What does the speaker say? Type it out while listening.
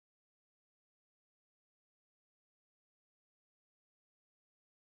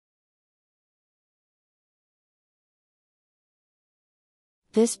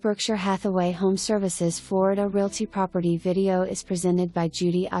This Berkshire Hathaway HomeServices Florida Realty property video is presented by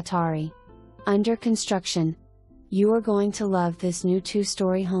Judy Atari. Under construction. You are going to love this new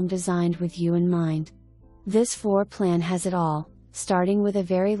 2-story home designed with you in mind. This floor plan has it all, starting with a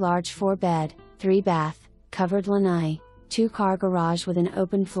very large 4-bed, 3-bath, covered lanai, 2-car garage with an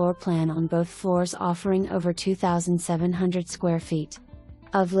open floor plan on both floors offering over 2,700 square feet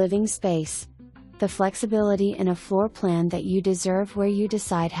of living space. The flexibility in a floor plan that you deserve, where you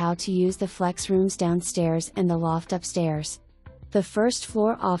decide how to use the flex rooms downstairs and the loft upstairs. The first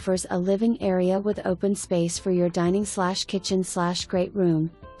floor offers a living area with open space for your dining/kitchen/great room,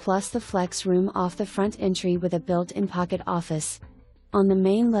 plus the flex room off the front entry with a built-in pocket office. On the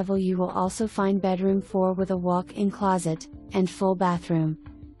main level you will also find bedroom 4 with a walk-in closet, and full bathroom.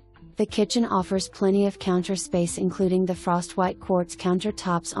 The kitchen offers plenty of counter space, including the frost white quartz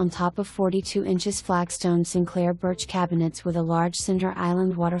countertops on top of 42 inches flagstone Sinclair birch cabinets with a large center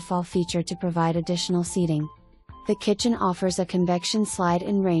island waterfall feature to provide additional seating. The kitchen offers a convection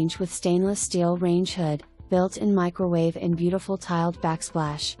slide-in range with stainless steel range hood, built-in microwave and beautiful tiled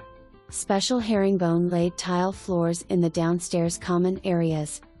backsplash. Special herringbone laid tile floors in the downstairs common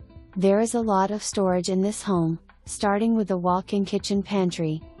areas. There is a lot of storage in this home, starting with the walk-in kitchen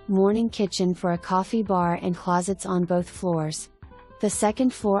pantry, morning kitchen for a coffee bar and closets on both floors. The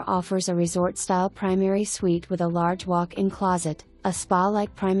second floor offers a resort-style primary suite with a large walk-in closet, a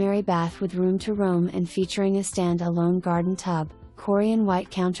spa-like primary bath with room to roam and featuring a stand-alone garden tub, Korean white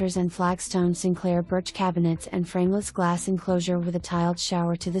counters and flagstone Sinclair birch cabinets and frameless glass enclosure with a tiled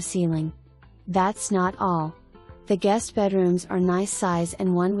shower to the ceiling. That's not all. The guest bedrooms are nice size,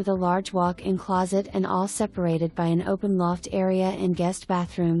 and one with a large walk-in closet, and all separated by an open loft area and guest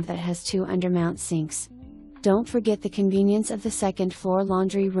bathroom that has 2 undermount sinks. Don't forget the convenience of the second floor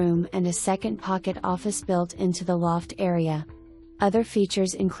laundry room and a second pocket office built into the loft area. Other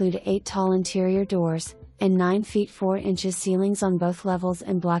features include 8 tall interior doors, and 9 feet 4 inches ceilings on both levels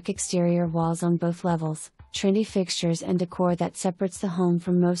and block exterior walls on both levels, trendy fixtures and decor that separates the home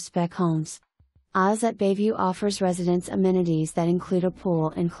from most spec homes. ABALONE at Bayview offers residents amenities that include a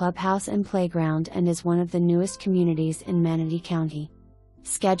pool and clubhouse and playground, and is one of the newest communities in Manatee County.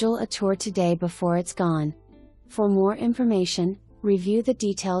 Schedule a tour today before it's gone. For more information, review the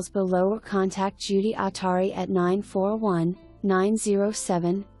details below or contact Judy Atari at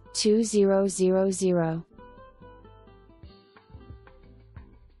 941-907-2000.